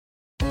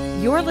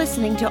You're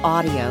listening to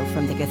audio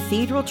from the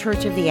Cathedral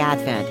Church of the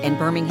Advent in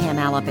Birmingham,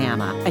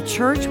 Alabama, a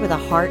church with a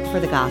heart for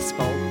the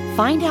gospel.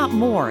 Find out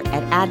more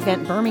at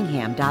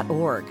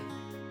adventbirmingham.org.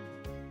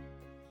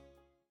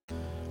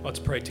 Let's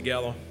pray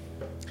together.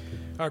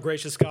 Our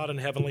gracious God and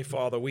Heavenly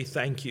Father, we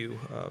thank you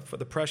for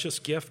the precious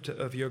gift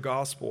of your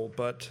gospel,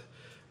 but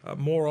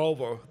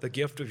moreover, the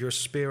gift of your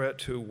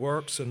Spirit who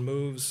works and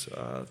moves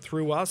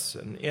through us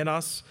and in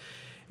us.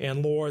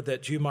 And Lord,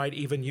 that you might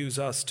even use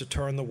us to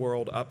turn the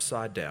world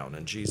upside down.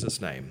 In Jesus'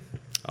 name,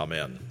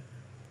 amen.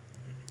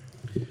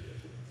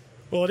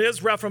 Well, it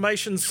is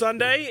Reformation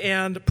Sunday,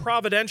 and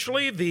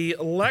providentially, the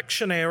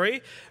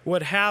lectionary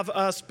would have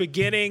us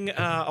beginning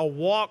a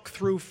walk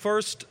through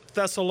 1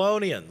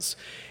 Thessalonians.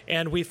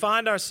 And we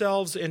find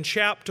ourselves in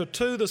chapter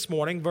 2 this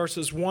morning,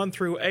 verses 1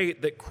 through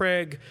 8 that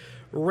Craig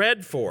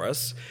read for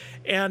us.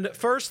 And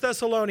 1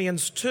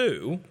 Thessalonians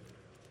 2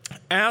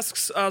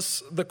 asks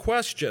us the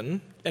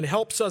question, and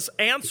helps us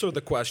answer the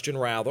question,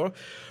 rather,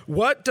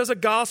 what does a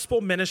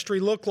gospel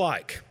ministry look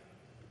like?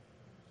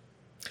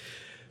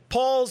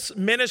 Paul's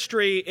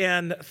ministry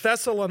in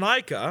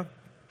Thessalonica,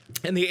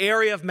 in the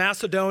area of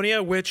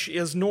Macedonia, which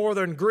is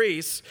northern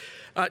Greece,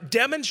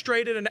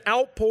 demonstrated an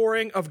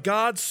outpouring of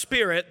God's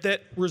Spirit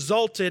that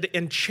resulted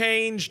in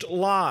changed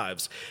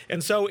lives.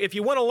 And so if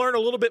you want to learn a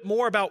little bit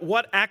more about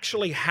what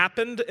actually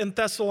happened in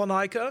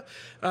Thessalonica,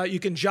 you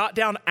can jot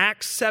down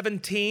Acts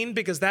 17,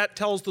 because that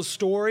tells the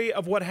story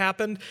of what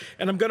happened.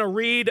 And I'm going to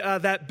read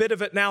that bit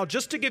of it now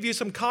just to give you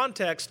some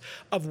context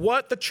of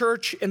what the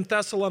church in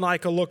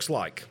Thessalonica looks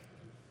like.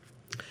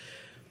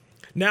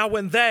 Now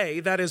when they,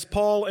 that is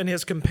Paul and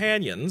his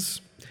companions,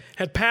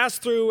 had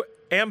passed through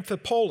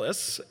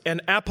Amphipolis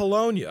and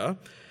Apollonia,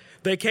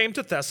 they came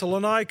to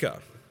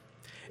Thessalonica.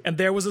 And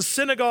there was a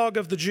synagogue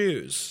of the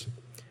Jews.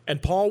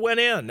 And Paul went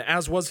in,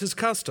 as was his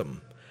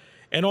custom.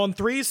 And on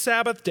 3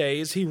 Sabbath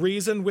days he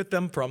reasoned with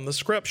them from the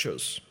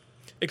Scriptures,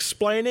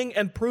 explaining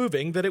and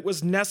proving that it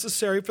was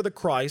necessary for the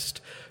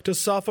Christ to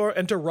suffer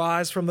and to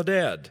rise from the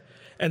dead,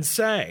 and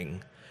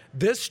saying,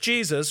 "This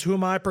Jesus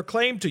whom I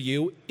proclaim to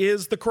you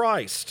is the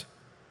Christ."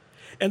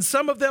 And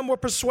some of them were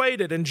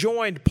persuaded and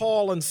joined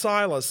Paul and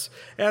Silas,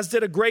 as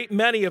did a great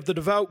many of the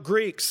devout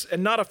Greeks,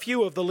 and not a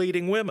few of the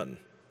leading women.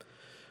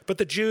 But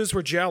the Jews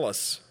were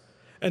jealous,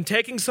 and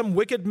taking some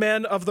wicked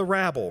men of the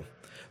rabble,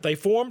 they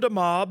formed a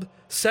mob,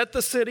 set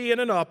the city in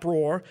an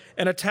uproar,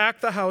 and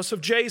attacked the house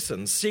of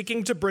Jason,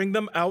 seeking to bring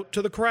them out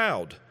to the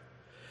crowd.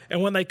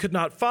 And when they could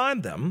not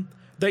find them,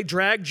 they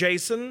dragged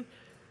Jason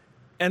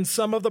and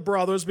some of the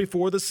brothers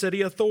before the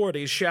city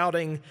authorities,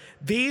 shouting,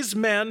 "These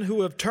men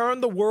who have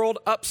turned the world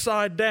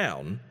upside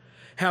down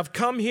have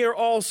come here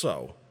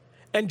also,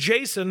 and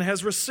Jason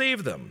has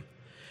received them.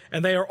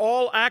 And they are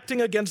all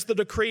acting against the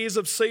decrees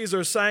of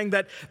Caesar, saying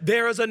that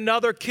there is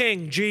another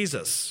king,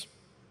 Jesus."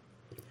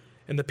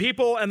 And the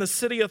people and the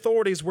city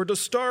authorities were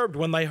disturbed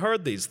when they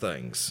heard these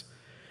things.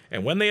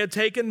 And when they had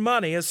taken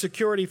money as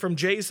security from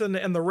Jason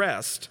and the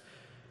rest,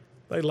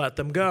 they let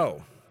them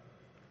go.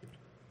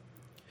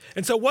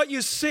 And so what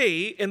you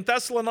see in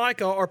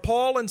Thessalonica are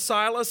Paul and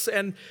Silas,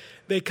 and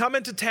they come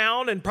into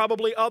town, and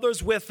probably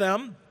others with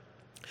them.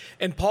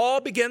 And Paul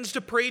begins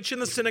to preach in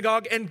the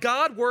synagogue, and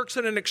God works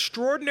in an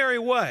extraordinary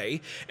way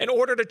in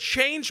order to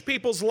change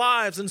people's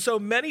lives. And so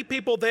many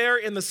people there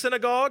in the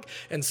synagogue,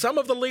 and some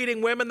of the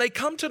leading women, they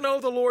come to know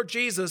the Lord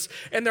Jesus,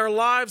 and their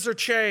lives are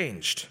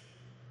changed.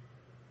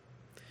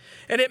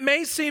 And it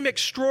may seem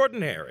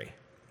extraordinary,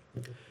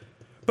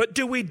 but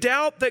do we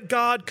doubt that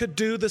God could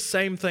do the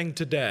same thing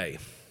today?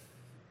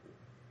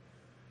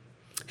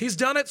 He's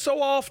done it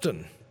so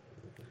often,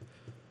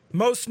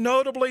 most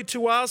notably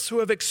to us who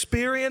have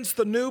experienced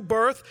the new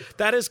birth,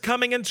 that is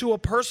coming into a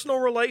personal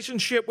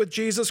relationship with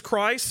Jesus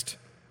Christ.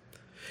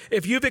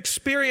 If you've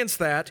experienced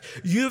that,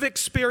 you've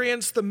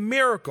experienced the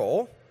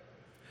miracle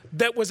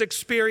that was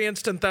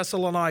experienced in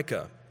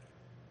Thessalonica.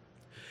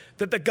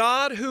 That the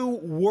God who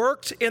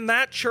worked in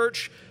that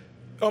church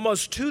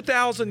almost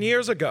 2,000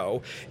 years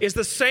ago is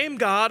the same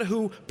God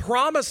who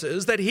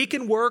promises that he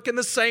can work in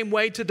the same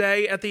way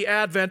today at the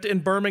Advent in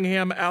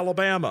Birmingham,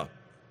 Alabama.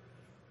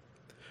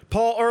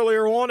 Paul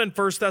earlier on in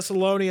 1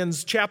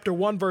 Thessalonians chapter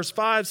 1 verse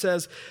 5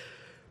 says,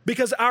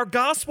 "Because our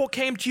gospel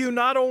came to you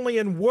not only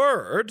in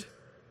word,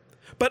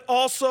 but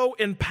also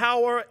in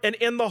power and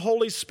in the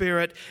Holy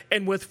Spirit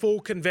and with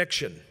full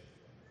conviction."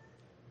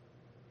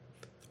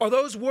 Are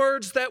those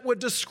words that would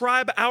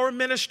describe our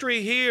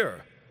ministry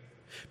here?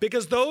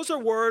 Because those are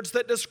words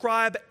that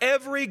describe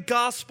every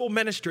gospel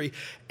ministry,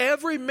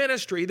 every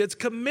ministry that's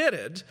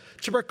committed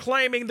to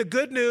proclaiming the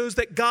good news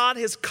that God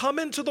has come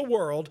into the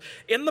world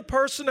in the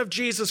person of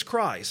Jesus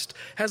Christ,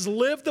 has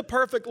lived the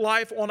perfect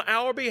life on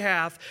our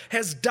behalf,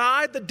 has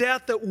died the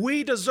death that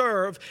we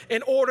deserve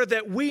in order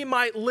that we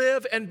might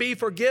live and be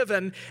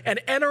forgiven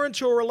and enter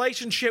into a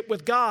relationship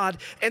with God,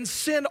 and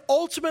sin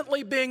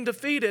ultimately being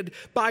defeated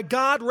by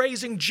God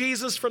raising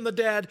Jesus from the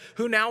dead,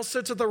 who now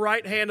sits at the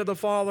right hand of the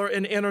Father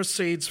and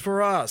intercedes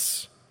for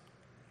us.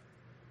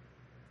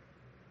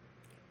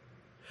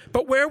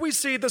 But where we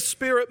see the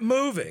Spirit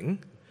moving,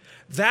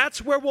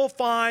 that's where we'll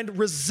find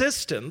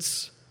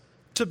resistance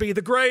to be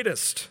the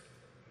greatest.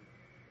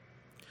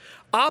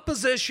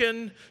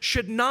 Opposition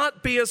should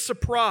not be a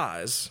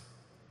surprise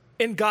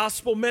in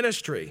gospel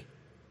ministry.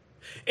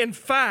 In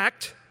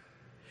fact,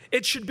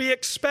 it should be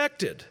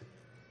expected.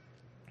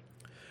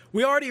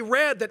 We already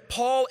read that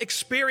Paul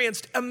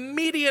experienced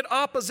immediate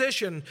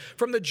opposition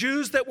from the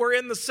Jews that were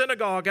in the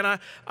synagogue. And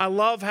I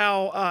love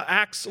how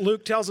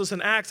Luke tells us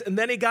in Acts, and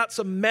then he got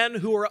some men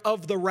who were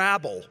of the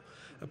rabble.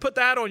 Put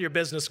that on your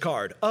business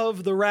card,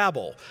 of the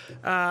rabble.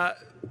 But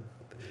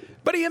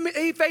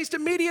he faced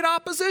immediate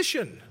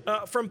opposition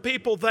from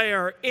people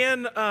there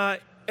in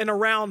and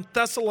around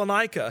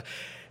Thessalonica.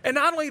 And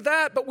not only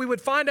that, but we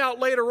would find out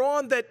later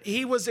on that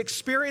he was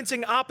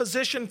experiencing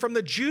opposition from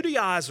the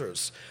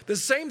Judaizers. The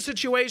same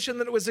situation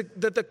that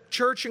the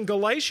church in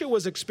Galatia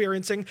was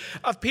experiencing,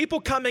 of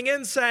people coming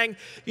in saying,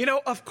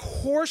 of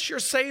course you're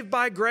saved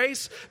by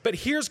grace, but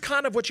here's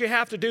kind of what you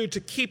have to do to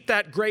keep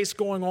that grace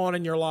going on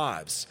in your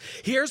lives.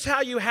 Here's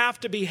how you have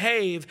to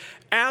behave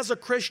as a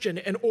Christian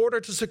in order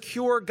to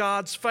secure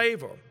God's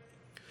favor.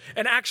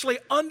 And actually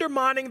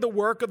undermining the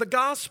work of the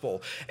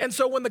gospel. And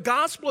so when the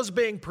gospel is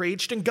being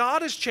preached and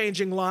God is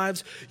changing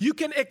lives, you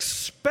can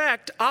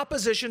expect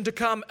opposition to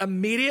come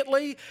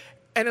immediately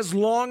and as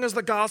long as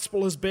the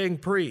gospel is being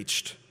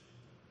preached.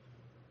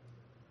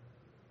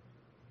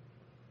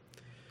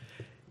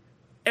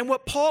 And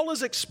what Paul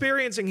is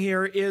experiencing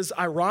here is,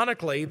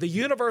 ironically, the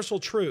universal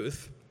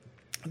truth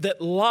that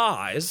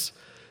lies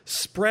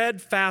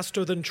spread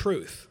faster than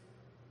truth.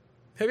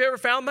 Have you ever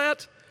found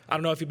that? I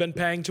don't know if you've been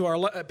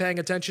paying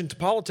attention to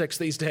politics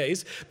these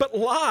days, but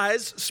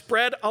lies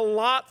spread a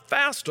lot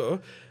faster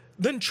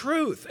than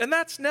truth. And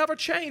that's never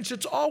changed.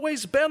 It's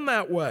always been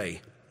that way.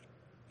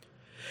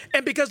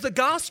 And because the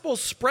gospel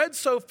spread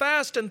so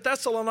fast in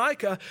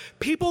Thessalonica,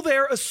 people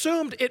there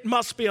assumed it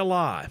must be a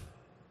lie.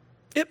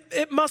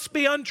 It must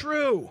be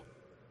untrue.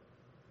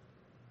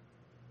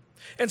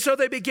 And so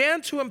they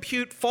began to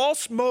impute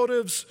false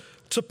motives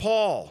to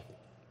Paul.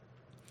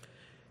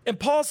 And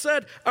Paul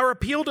said, our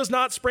appeal does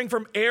not spring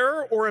from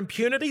error or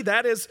impunity,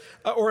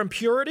 or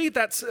impurity.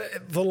 That's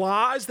the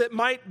lies that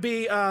might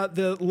be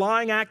the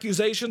lying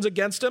accusations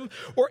against him,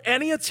 or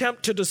any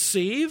attempt to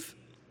deceive.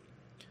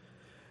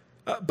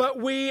 But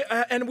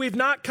we've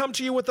not come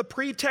to you with a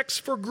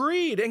pretext for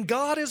greed, and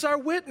God is our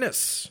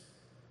witness.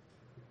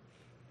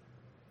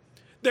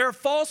 There are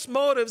false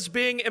motives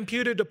being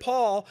imputed to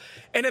Paul,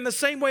 and in the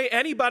same way,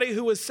 anybody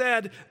who has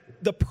said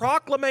the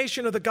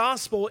proclamation of the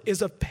gospel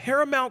is of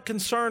paramount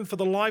concern for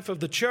the life of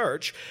the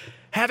church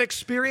have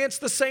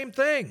experienced the same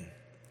thing.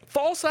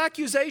 False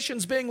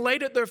accusations being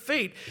laid at their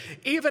feet.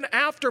 Even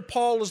after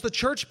Paul, as the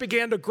church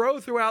began to grow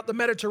throughout the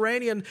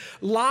Mediterranean,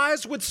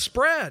 lies would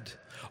spread.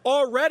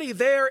 Already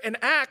there in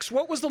Acts,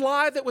 what was the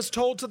lie that was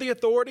told to the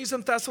authorities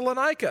in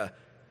Thessalonica?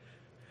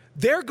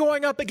 They're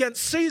going up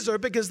against Caesar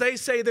because they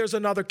say there's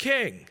another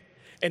king,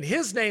 and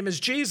his name is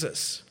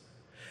Jesus.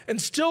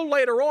 And still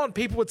later on,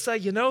 people would say,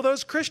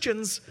 those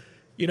Christians,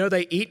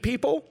 they eat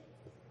people.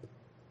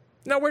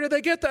 Now, where did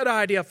they get that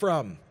idea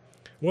from?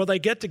 Well, they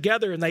get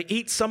together and they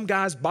eat some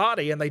guy's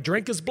body and they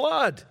drink his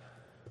blood.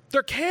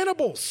 They're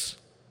cannibals.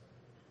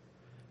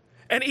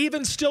 And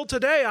even still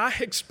today, I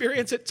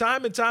experience it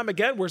time and time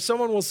again where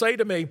someone will say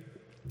to me,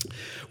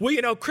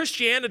 well,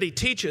 Christianity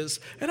teaches,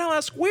 and I'll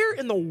ask, where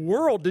in the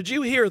world did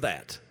you hear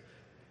that?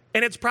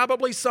 And it's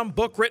probably some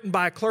book written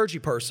by a clergy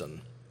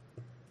person.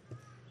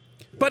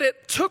 But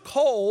it took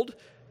hold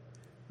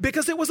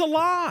because it was a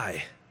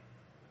lie.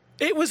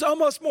 It was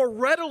almost more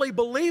readily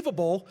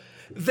believable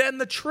than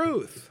the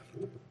truth.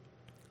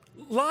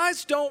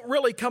 Lies don't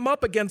really come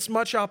up against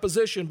much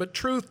opposition, but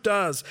truth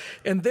does.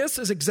 And this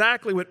is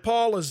exactly what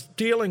Paul is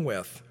dealing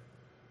with.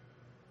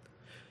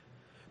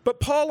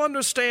 But Paul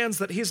understands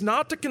that he's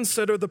not to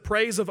consider the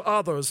praise of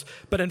others,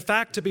 but in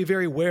fact to be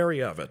very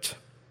wary of it.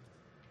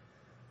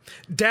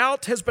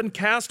 Doubt has been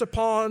cast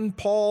upon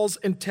Paul's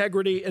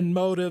integrity and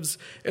motives,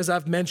 as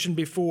I've mentioned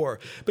before.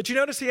 But you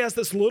notice he has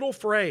this little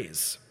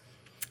phrase.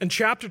 In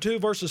chapter 2,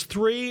 verses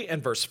 3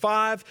 and verse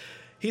 5,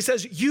 he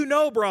says,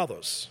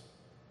 brothers,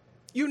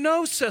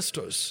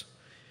 sisters.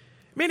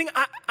 Meaning,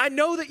 I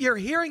know that you're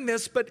hearing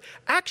this, but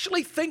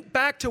actually think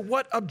back to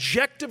what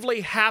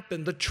objectively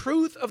happened, the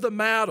truth of the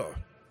matter.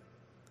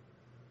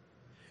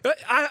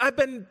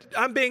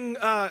 I'm being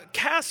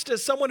cast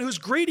as someone who's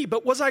greedy,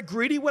 but was I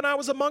greedy when I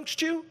was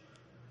amongst you?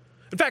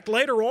 In fact,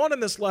 later on in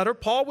this letter,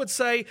 Paul would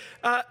say,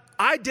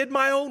 I did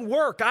my own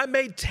work. I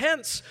made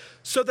tents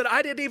so that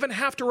I didn't even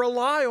have to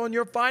rely on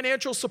your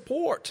financial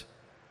support.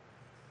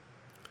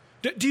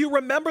 Do you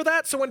remember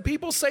that? So when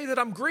people say that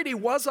I'm greedy,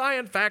 was I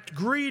in fact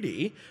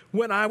greedy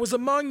when I was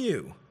among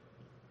you?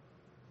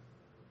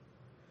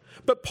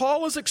 But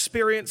Paul is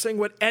experiencing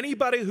what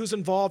anybody who's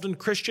involved in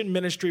Christian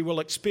ministry will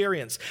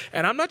experience.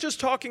 And I'm not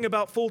just talking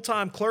about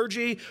full-time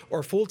clergy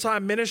or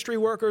full-time ministry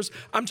workers.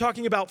 I'm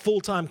talking about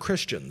full-time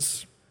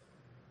Christians.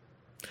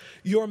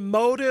 Your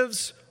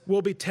motives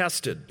will be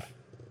tested.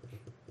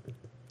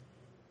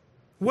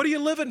 What are you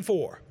living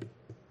for?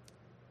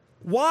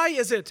 Why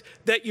is it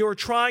that you're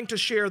trying to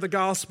share the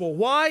gospel?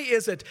 Why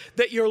is it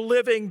that you're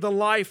living the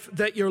life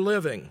that you're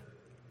living?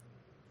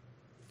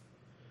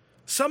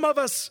 Some of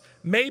us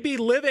may be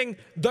living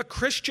the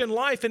Christian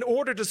life in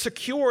order to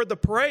secure the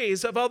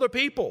praise of other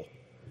people.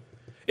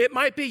 It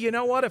might be, you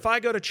know what, if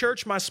I go to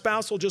church, my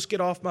spouse will just get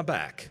off my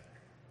back.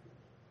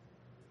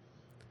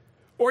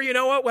 Or you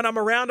know what, when I'm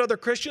around other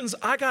Christians,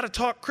 I got to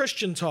talk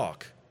Christian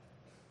talk.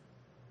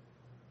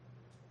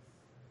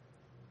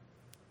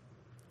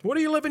 What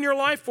are you living your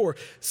life for?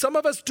 Some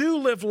of us do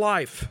live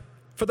life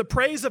for the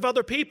praise of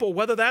other people,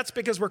 whether that's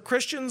because we're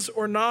Christians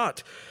or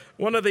not.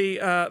 One of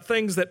the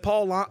things that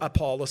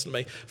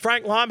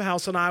Frank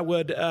Limehouse and I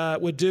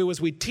would do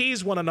is we'd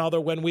tease one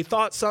another when we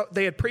thought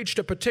they had preached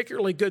a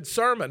particularly good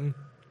sermon.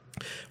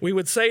 We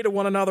would say to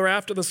one another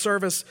after the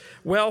service,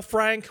 well,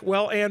 Frank,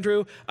 well,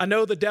 Andrew, I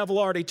know the devil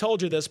already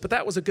told you this, but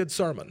that was a good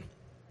sermon.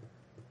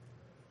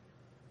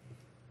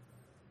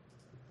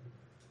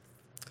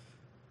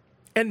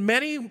 And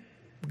many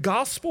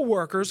gospel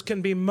workers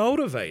can be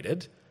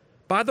motivated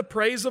by the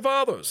praise of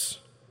others.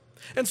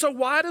 And so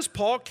why does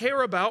Paul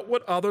care about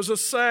what others are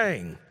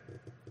saying?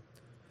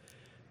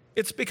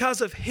 It's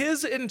because if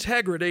his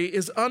integrity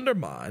is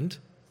undermined,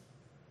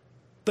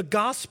 the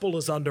gospel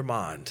is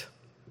undermined.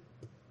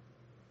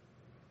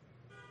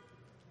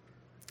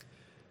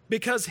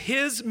 Because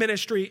his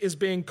ministry is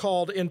being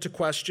called into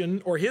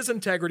question, or his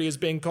integrity is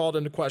being called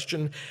into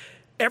question,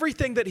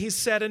 everything that he's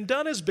said and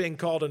done is being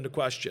called into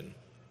question.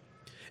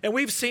 And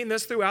we've seen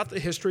this throughout the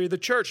history of the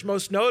church,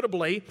 most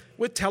notably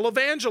with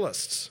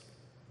televangelists.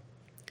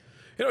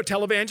 You know,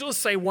 televangelists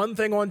say one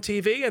thing on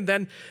TV and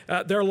then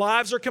their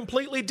lives are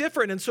completely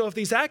different. And so if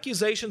these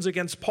accusations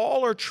against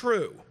Paul are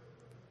true,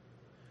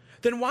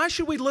 then why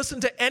should we listen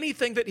to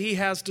anything that he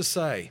has to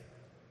say?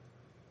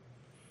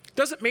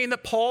 Doesn't mean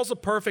that Paul's a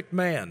perfect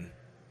man.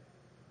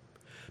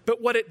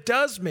 But what it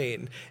does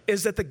mean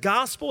is that the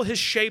gospel has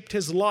shaped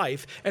his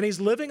life, and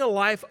he's living a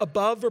life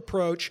above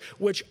reproach,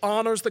 which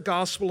honors the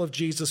gospel of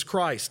Jesus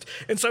Christ.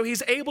 And so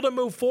he's able to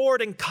move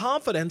forward in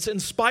confidence in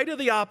spite of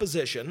the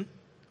opposition,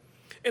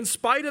 in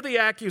spite of the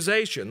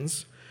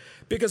accusations,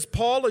 because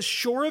Paul is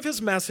sure of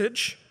his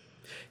message,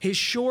 he's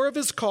sure of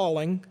his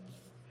calling,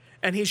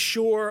 and he's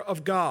sure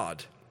of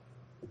God.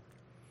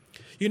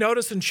 You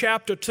notice in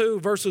chapter 2,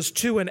 verses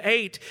 2 and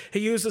 8, he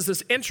uses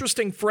this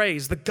interesting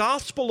phrase, the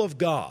gospel of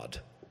God.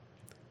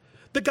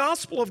 The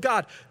gospel of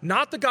God,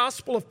 not the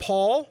gospel of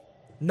Paul,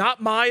 not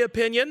my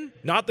opinion,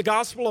 not the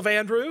gospel of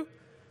Andrew,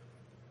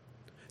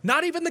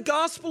 not even the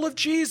gospel of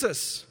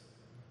Jesus,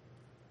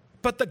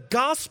 but the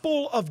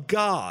gospel of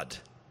God.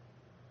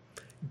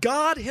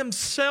 God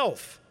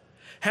himself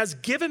has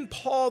given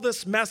Paul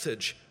this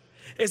message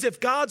as if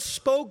God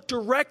spoke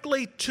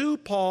directly to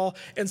Paul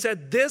and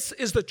said, this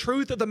is the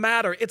truth of the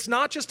matter. It's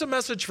not just a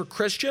message for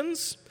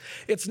Christians.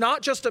 It's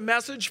not just a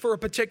message for a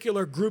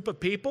particular group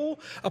of people,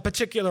 a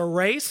particular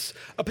race,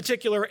 a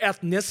particular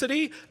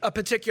ethnicity, a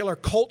particular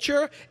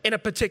culture, in a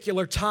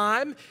particular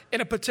time, in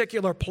a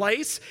particular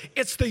place.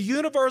 It's the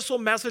universal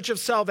message of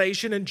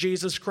salvation in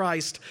Jesus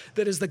Christ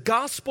that is the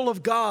gospel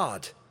of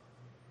God.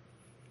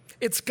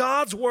 It's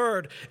God's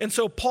word, and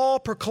so Paul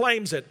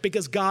proclaims it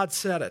because God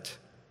said it.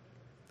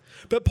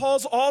 But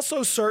Paul's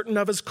also certain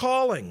of his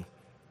calling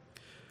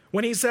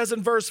when he says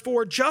in verse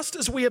 4, just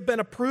as we have been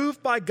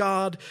approved by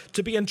God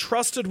to be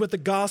entrusted with the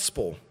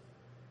gospel.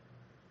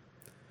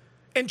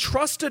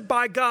 Entrusted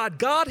by God.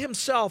 God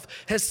himself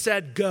has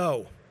said,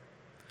 go.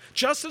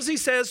 Just as he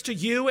says to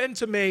you and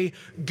to me,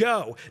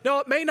 go. Now,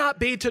 it may not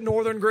be to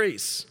northern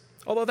Greece,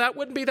 although that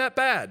wouldn't be that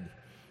bad.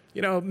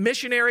 You know,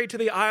 missionary to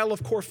the Isle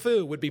of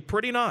Corfu would be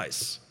pretty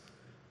nice.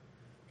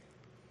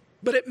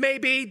 But it may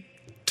be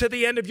to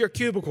the end of your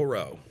cubicle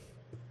row.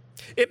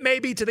 It may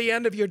be to the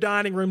end of your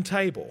dining room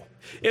table.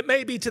 It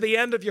may be to the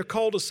end of your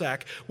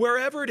cul-de-sac.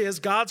 Wherever it is,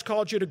 God's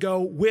called you to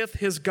go with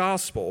his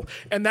gospel.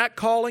 And that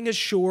calling is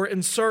sure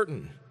and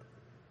certain.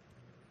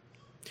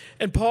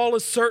 And Paul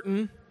is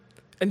certain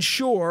and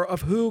sure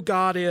of who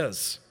God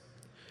is.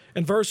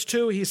 In verse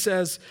 2, he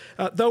says,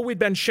 though we'd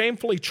been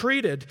shamefully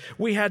treated,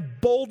 we had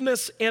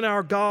boldness in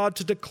our God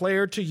to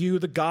declare to you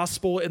the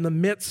gospel in the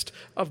midst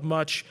of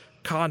much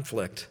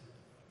conflict.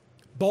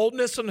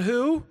 Boldness in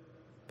who?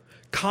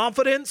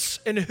 Confidence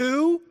in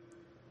who?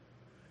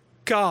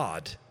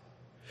 God.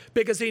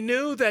 Because he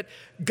knew that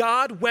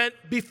God went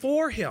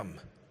before him,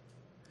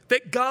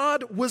 that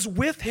God was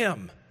with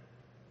him.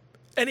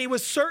 And he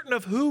was certain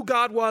of who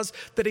God was,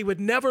 that he would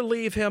never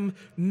leave him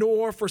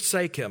nor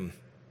forsake him.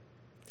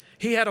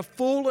 He had a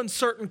full and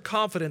certain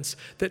confidence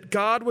that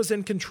God was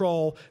in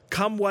control,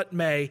 come what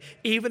may,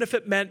 even if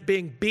it meant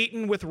being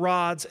beaten with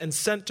rods and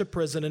sent to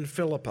prison in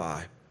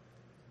Philippi.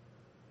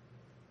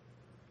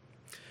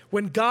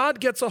 When God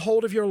gets a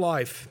hold of your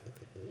life,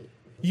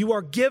 you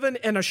are given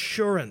an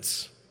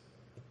assurance,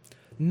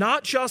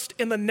 not just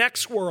in the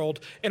next world,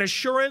 an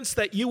assurance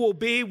that you will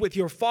be with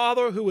your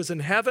Father who is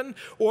in heaven,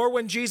 or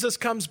when Jesus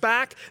comes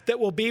back,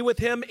 that will be with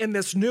him in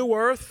this new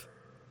earth,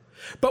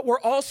 but we're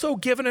also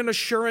given an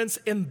assurance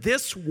in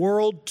this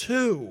world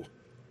too.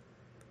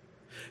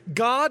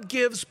 God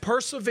gives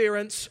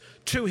perseverance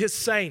to his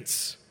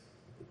saints.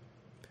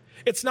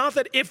 It's not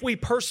that if we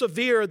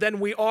persevere, then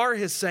we are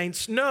his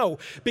saints. No,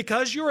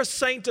 because you're a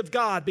saint of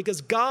God,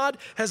 because God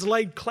has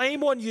laid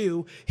claim on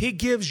you, he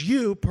gives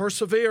you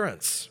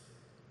perseverance.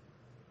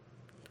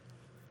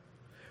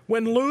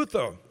 When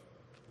Luther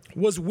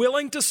was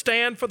willing to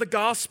stand for the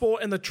gospel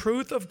and the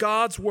truth of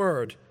God's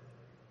word,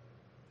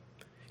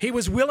 he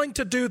was willing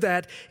to do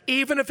that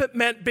even if it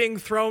meant being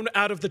thrown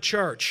out of the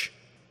church,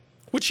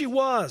 which he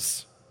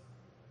was.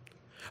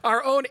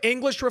 Our own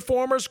English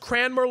reformers,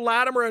 Cranmer,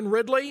 Latimer, and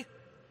Ridley,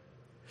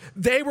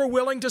 they were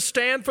willing to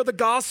stand for the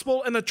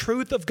gospel and the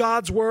truth of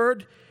God's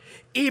word,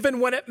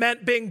 even when it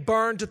meant being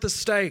burned at the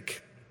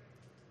stake.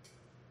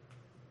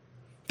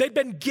 They'd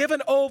been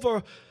given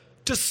over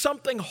to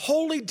something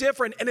wholly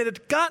different, and it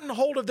had gotten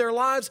hold of their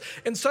lives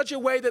in such a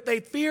way that they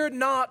feared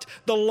not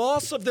the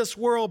loss of this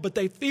world, but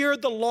they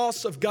feared the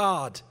loss of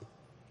God.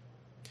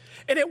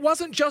 And it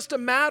wasn't just a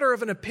matter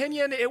of an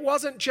opinion. It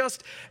wasn't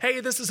just,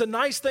 hey, this is a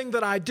nice thing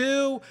that I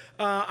do.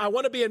 I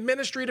want to be in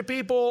ministry to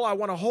people. I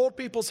want to hold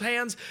people's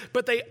hands.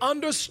 But they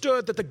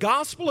understood that the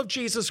gospel of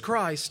Jesus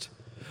Christ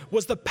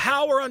was the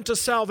power unto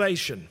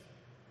salvation.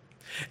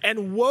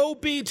 And woe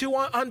be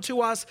unto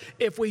us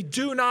if we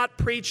do not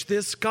preach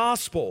this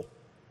gospel.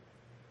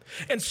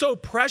 And so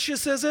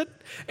precious is it,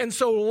 and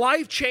so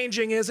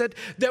life-changing is it,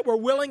 that we're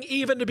willing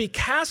even to be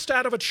cast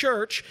out of a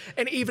church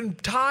and even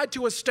tied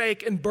to a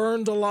stake and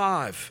burned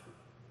alive.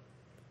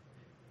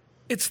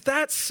 It's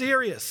that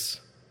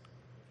serious.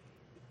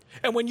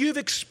 And when you've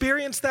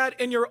experienced that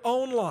in your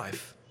own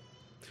life,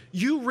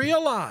 you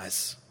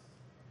realize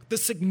the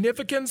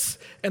significance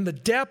and the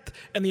depth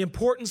and the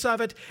importance of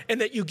it,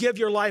 and that you give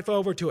your life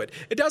over to it.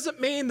 It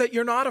doesn't mean that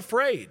you're not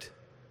afraid.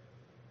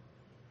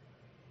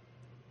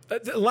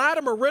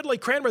 Latimer, Ridley,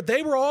 Cranmer,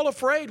 they were all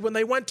afraid when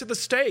they went to the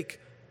stake.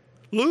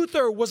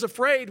 Luther was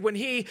afraid when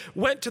he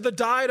went to the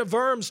Diet of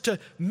Worms to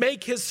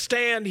make his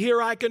stand,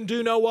 here I can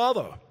do no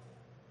other.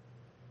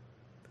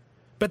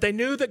 But they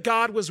knew that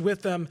God was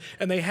with them,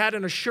 and they had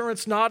an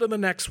assurance not in the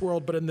next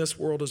world, but in this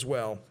world as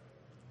well.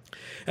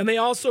 And they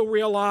also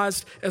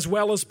realized, as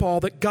well as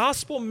Paul, that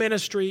gospel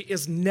ministry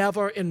is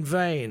never in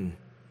vain.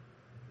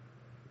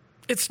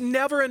 It's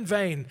never in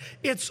vain.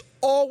 It's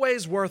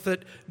always worth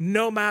it,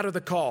 no matter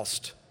the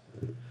cost.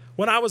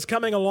 When I was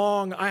coming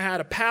along, I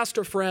had a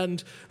pastor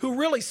friend who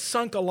really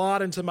sunk a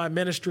lot into my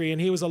ministry,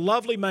 and he was a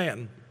lovely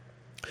man.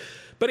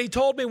 But he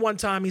told me one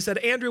time, he said,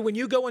 Andrew, when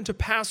you go into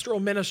pastoral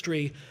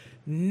ministry,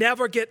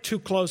 never get too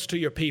close to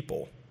your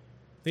people.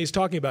 And he's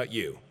talking about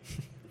you.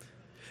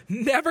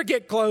 Never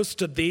get close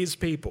to these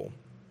people.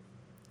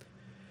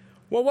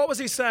 Well, what was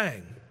he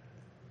saying?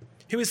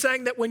 He was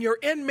saying that when you're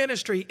in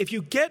ministry, if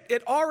you get,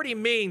 it already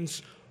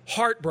means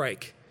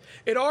heartbreak.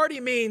 It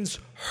already means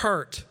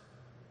hurt.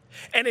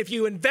 And if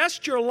you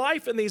invest your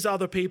life in these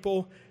other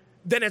people,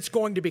 then it's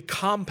going to be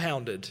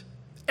compounded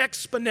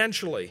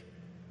exponentially.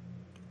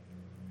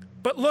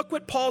 But look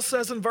what Paul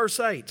says in verse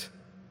 8.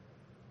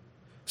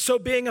 So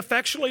being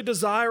affectionately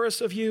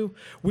desirous of you,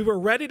 we were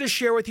ready to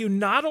share with you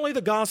not only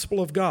the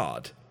gospel of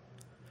God,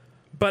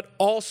 but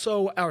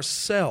also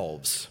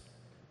ourselves,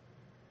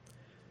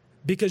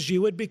 because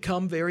you had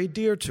become very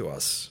dear to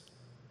us.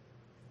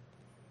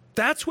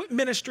 That's what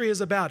ministry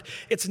is about.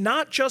 It's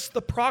not just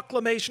the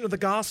proclamation of the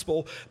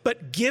gospel,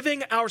 but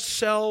giving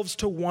ourselves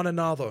to one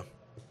another,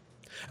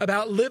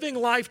 about living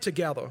life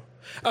together,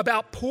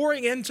 about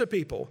pouring into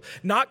people,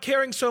 not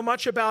caring so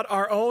much about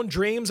our own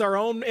dreams, our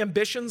own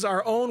ambitions,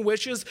 our own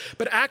wishes,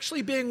 but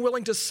actually being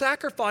willing to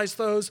sacrifice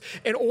those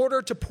in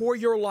order to pour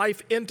your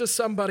life into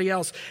somebody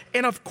else.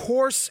 And of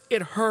course,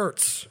 it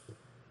hurts.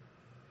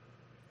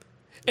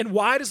 And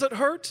why does it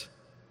hurt?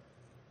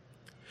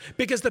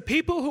 Because the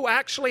people who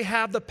actually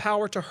have the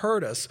power to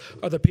hurt us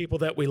are the people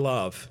that we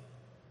love.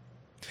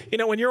 You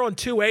know, when you're on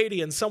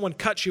 280 and someone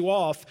cuts you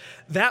off,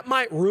 that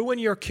might ruin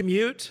your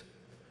commute,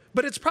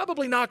 but it's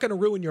probably not going to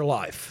ruin your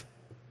life.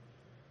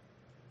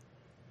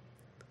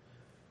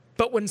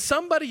 But when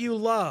somebody you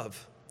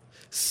love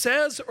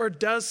says or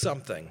does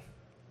something,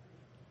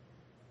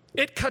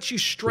 it cuts you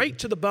straight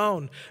to the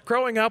bone.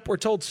 Growing up, we're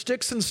told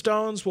sticks and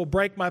stones will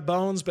break my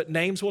bones, but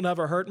names will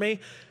never hurt me.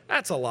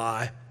 That's a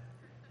lie.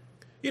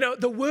 You know,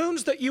 the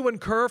wounds that you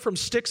incur from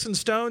sticks and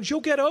stones,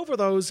 you'll get over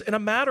those in a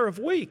matter of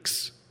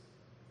weeks.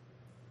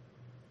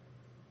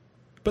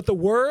 But the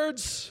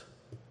words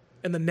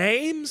and the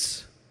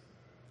names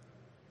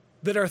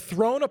that are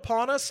thrown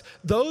upon us,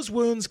 those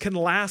wounds can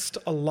last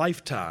a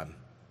lifetime,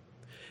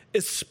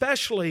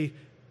 especially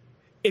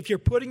if you're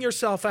putting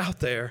yourself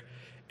out there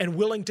and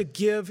willing to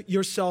give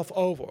yourself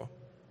over.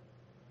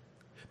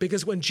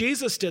 Because when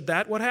Jesus did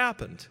that, what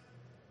happened?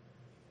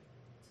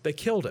 They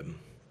killed him.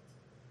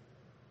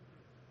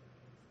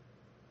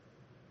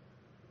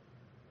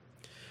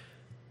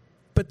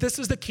 But this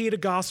is the key to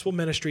gospel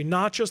ministry,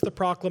 not just the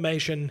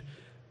proclamation,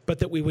 but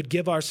that we would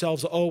give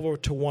ourselves over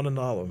to one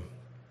another.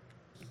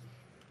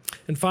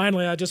 And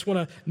finally, I just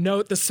want to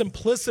note the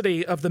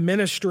simplicity of the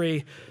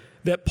ministry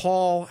that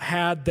Paul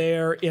had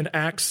there in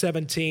Acts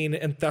 17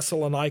 in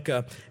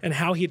Thessalonica, and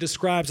how he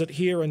describes it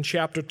here in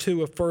chapter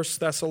 2 of 1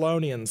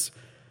 Thessalonians.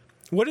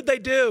 What did they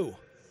do?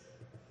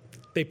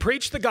 They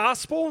preached the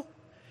gospel,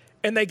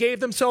 and they gave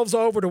themselves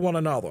over to one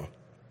another.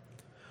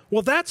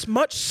 Well, that's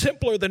much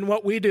simpler than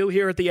what we do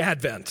here at the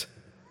Advent.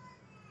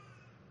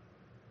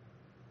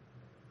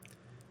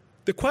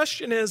 The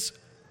question is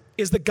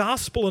the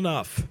gospel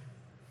enough?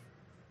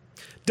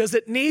 Does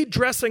it need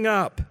dressing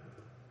up?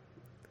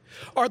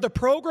 Are the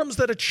programs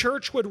that a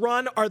church would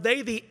run, are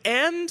they the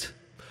end,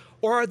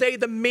 or are they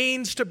the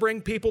means to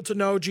bring people to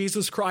know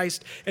Jesus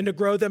Christ and to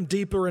grow them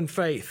deeper in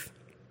faith?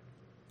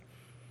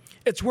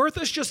 It's worth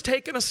us just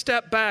taking a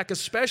step back,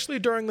 especially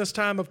during this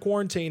time of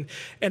quarantine,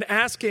 and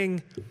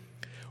asking,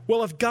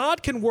 well, if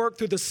God can work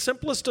through the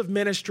simplest of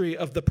ministry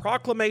of the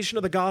proclamation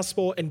of the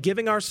gospel and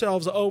giving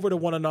ourselves over to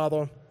one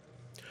another,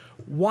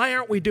 why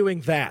aren't we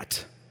doing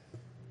that?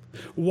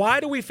 Why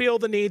do we feel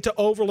the need to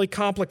overly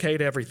complicate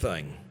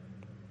everything?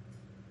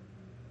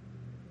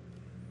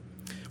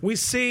 We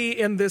see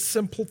in this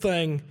simple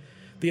thing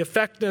the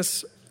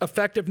effectiveness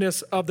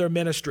of their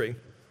ministry.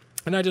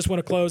 And I just want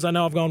to close. I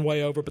know I've gone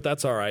way over, but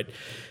that's all right.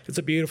 It's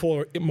a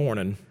beautiful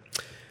morning.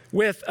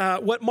 With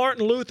what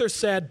Martin Luther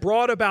said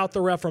brought about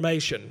the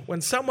Reformation.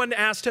 When someone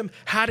asked him,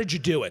 how did you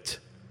do it?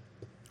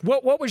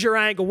 What was your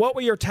angle? What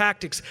were your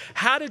tactics?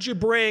 How did you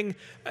bring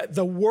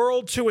the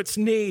world to its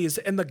knees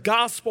and the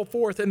gospel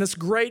forth and this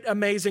great,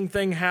 amazing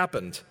thing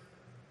happened?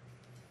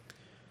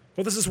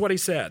 Well, this is what he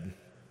said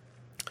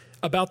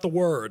about the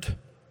word.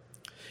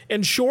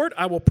 In short,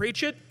 I will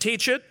preach it,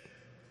 teach it,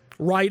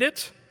 write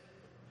it,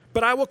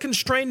 but I will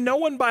constrain no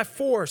one by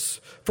force,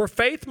 for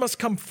faith must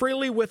come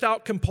freely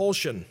without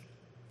compulsion.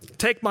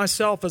 Take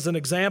myself as an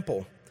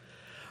example.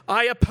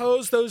 I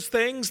oppose those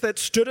things that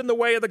stood in the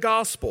way of the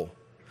gospel,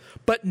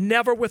 but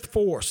never with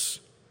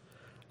force.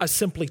 I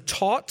simply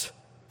taught,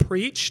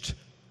 preached,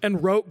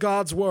 and wrote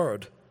God's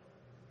word.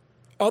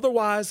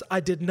 Otherwise,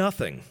 I did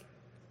nothing.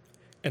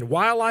 And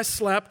while I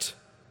slept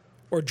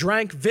or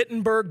drank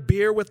Wittenberg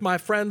beer with my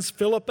friends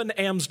Philip and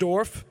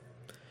Amsdorf,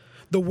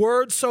 the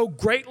word so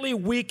greatly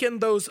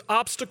weakened those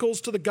obstacles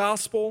to the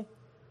gospel,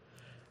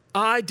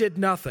 I did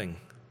nothing.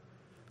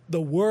 The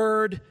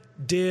word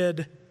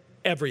did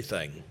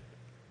everything.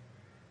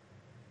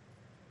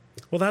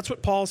 Well, that's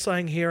what Paul's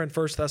saying here in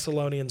 1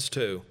 Thessalonians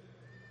 2.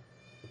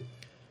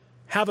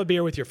 Have a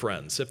beer with your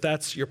friends, if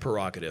that's your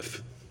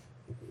prerogative.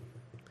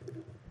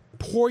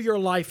 Pour your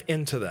life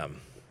into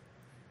them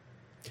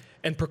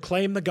and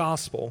proclaim the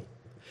gospel,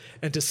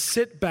 and to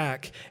sit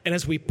back and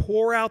as we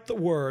pour out the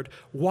word,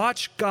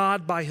 watch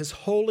God by his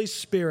Holy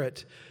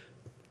Spirit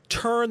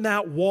turn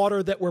that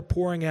water that we're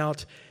pouring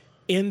out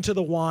into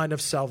the wine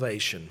of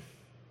salvation.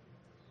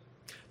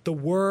 The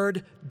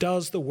word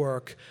does the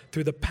work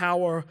through the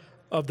power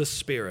of the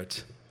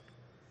Spirit.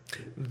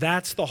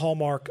 That's the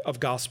hallmark of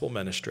gospel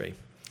ministry.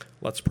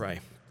 Let's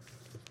pray.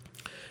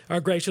 Our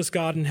gracious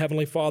God and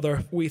Heavenly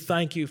Father, we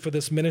thank you for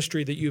this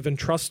ministry that you've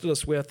entrusted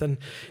us with, and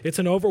it's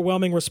an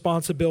overwhelming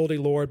responsibility,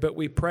 Lord, but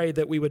we pray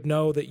that we would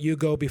know that you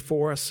go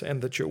before us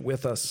and that you're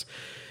with us.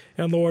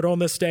 And Lord, on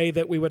this day,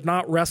 that we would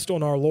not rest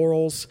on our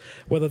laurels,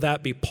 whether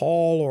that be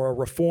Paul or a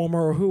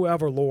reformer or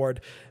whoever,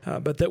 Lord,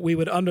 but that we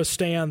would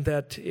understand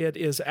that it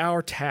is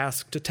our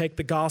task to take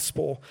the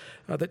gospel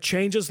that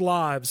changes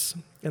lives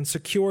and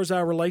secures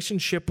our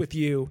relationship with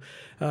you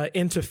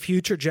into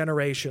future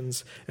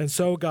generations. And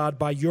so, God,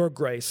 by your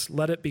grace,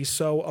 let it be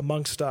so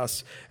amongst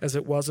us as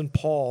it was in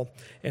Paul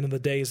and in the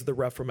days of the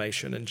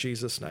Reformation. In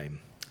Jesus'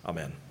 name,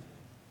 amen.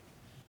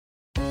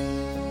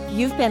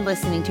 You've been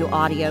listening to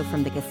audio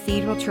from the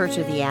Cathedral Church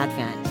of the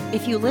Advent.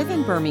 If you live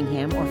in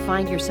Birmingham or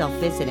find yourself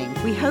visiting,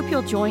 we hope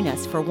you'll join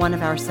us for one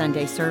of our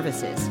Sunday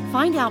services.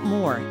 Find out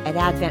more at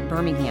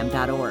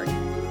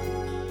adventbirmingham.org.